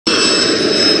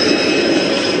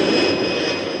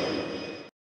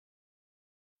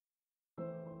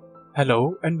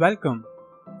Hello and welcome.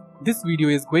 This video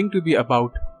is going to be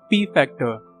about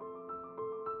PFactor.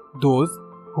 Those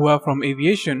who are from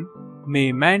aviation,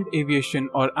 may manned aviation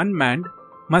or unmanned,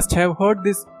 must have heard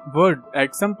this word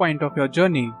at some point of your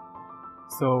journey.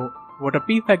 So, what a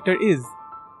PFactor is?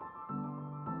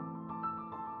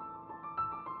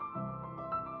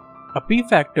 A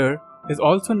PFactor is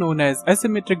also known as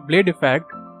Asymmetric Blade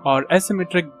Effect or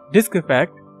Asymmetric Disk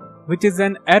Effect, which is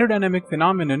an aerodynamic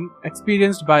phenomenon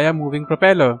experienced by a moving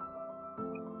propeller.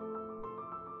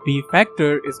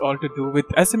 PFactor is all to do with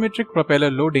asymmetric propeller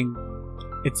loading.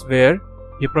 It's where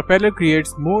your propeller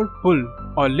creates more pull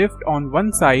or lift on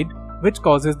one side, which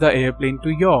causes the airplane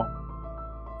to yaw.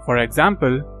 For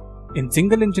example, in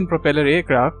single-engine propeller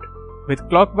aircraft with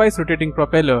clockwise rotating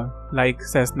propeller like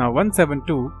Cessna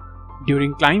 172,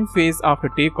 during climb phase after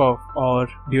takeoff or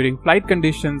during flight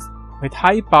conditions with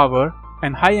high power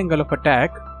and high angle of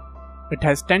attack, it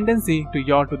has tendency to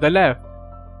yaw to the left.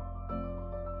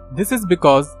 This is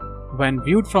because when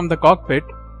viewed from the cockpit,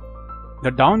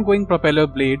 the downgoing propeller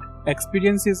blade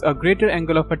experiences a greater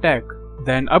angle of attack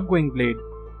than upgoing blade,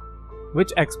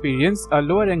 which experience a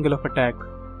lower angle of attack.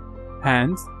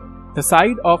 Hence, the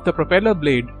side of the propeller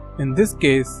blade, in this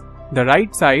case the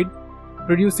right side,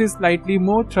 produces slightly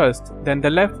more thrust than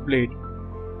the left blade,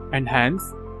 and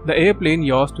hence the airplane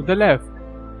yaws to the left.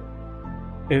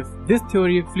 If this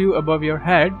theory flew above your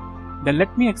head, then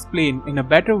let me explain in a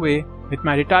better way with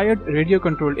my retired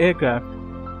radio-controlled aircraft.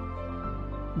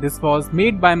 This was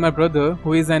made by my brother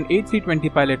who is an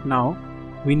A320 pilot now.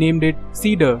 We named it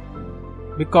Cedar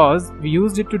because we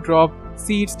used it to drop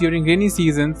seeds during rainy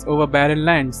seasons over barren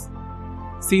lands.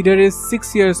 Cedar is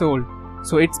 6 years old,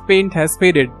 so its paint has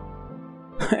faded.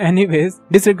 Anyways,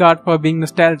 disregard for being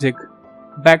nostalgic.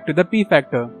 Back to the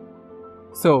PFactor.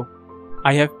 So,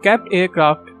 I have kept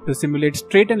aircraft to simulate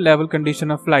straight and level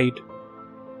condition of flight.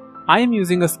 I am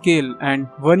using a scale and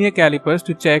vernier calipers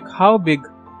to check how big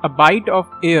a bite of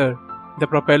air the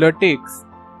propeller takes.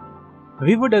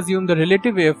 We would assume the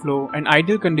relative airflow and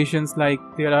ideal conditions like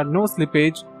there are no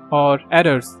slippage or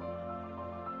errors.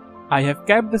 I have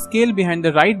kept the scale behind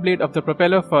the right blade of the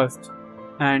propeller first,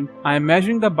 and I am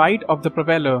measuring the bite of the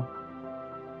propeller.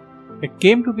 It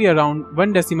came to be around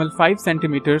 1.5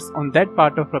 cm on that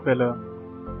part of propeller.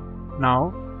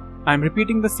 Now, I am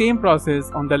repeating the same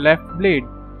process on the left blade.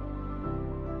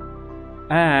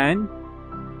 And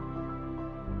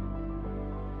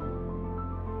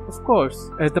of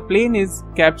course, as the plane is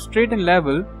kept straight and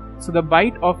level, so the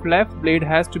bite of left blade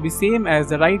has to be same as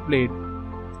the right blade,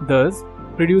 thus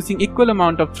producing equal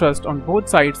amount of thrust on both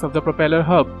sides of the propeller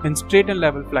hub in straight and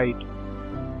level flight.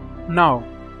 Now,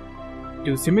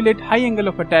 to simulate high angle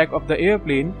of attack of the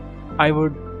airplane, I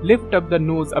would lift up the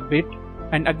nose a bit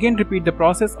and again repeat the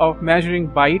process of measuring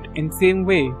bite in same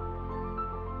way.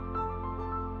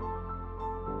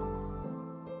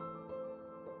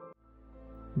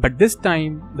 But this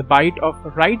time the bite of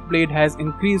right blade has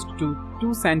increased to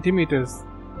 2 cm.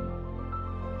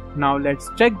 Now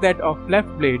let's check that of left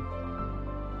blade.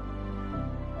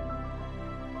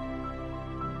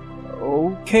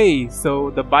 Okay,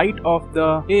 so the bite of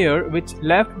the air which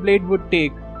left blade would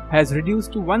take has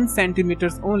reduced to 1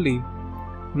 cm only.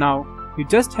 Now you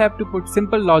just have to put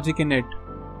simple logic in it,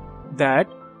 that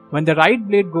when the right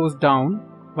blade goes down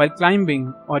while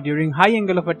climbing or during high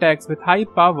angle of attacks with high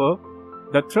power,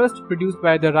 the thrust produced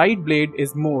by the right blade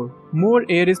is more. More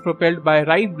air is propelled by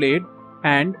right blade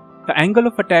and the angle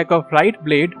of attack of right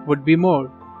blade would be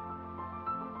more.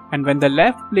 And when the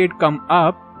left blade come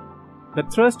up, the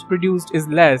thrust produced is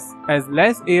less, as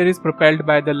less air is propelled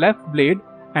by the left blade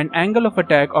and angle of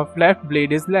attack of left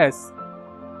blade is less.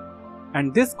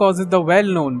 And this causes the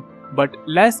well-known but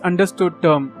less understood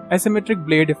term Asymmetric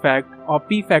Blade Effect or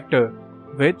PFactor,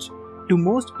 which to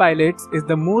most pilots is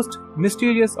the most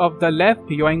mysterious of the left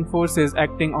yawing forces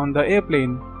acting on the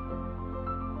airplane.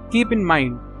 Keep in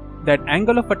mind that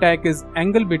angle of attack is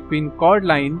angle between chord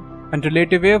line and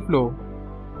relative airflow,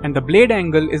 and the blade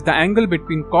angle is the angle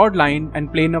between chord line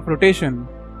and plane of rotation.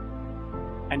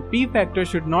 And PFactor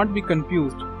should not be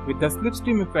confused with the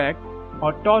slipstream effect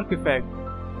or torque effect.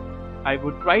 I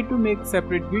would try to make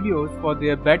separate videos for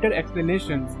their better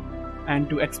explanations and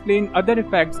to explain other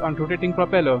effects on rotating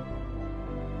propeller.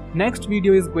 Next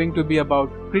video is going to be about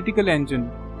critical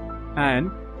engine, and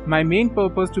my main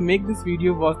purpose to make this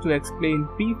video was to explain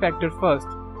PFactor first,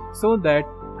 so that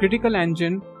critical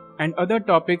engine and other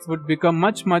topics would become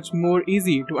much more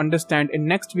easy to understand in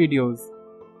next videos.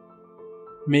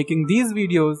 Making these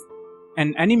videos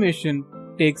and animation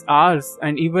takes hours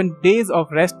and even days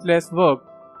of restless work.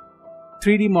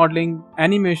 3D modeling,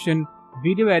 animation,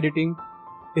 video editing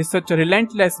is such a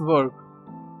relentless work.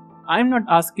 I'm not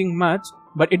asking much,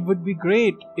 but it would be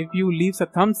great if you leave a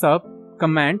thumbs up,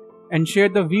 comment and share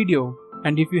the video.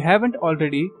 And if you haven't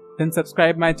already, then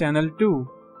subscribe my channel too.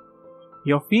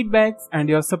 Your feedbacks and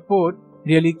your support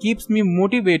really keeps me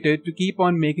motivated to keep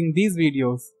on making these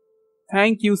videos.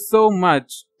 Thank you so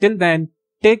much. Till then,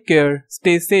 take care,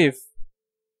 stay safe.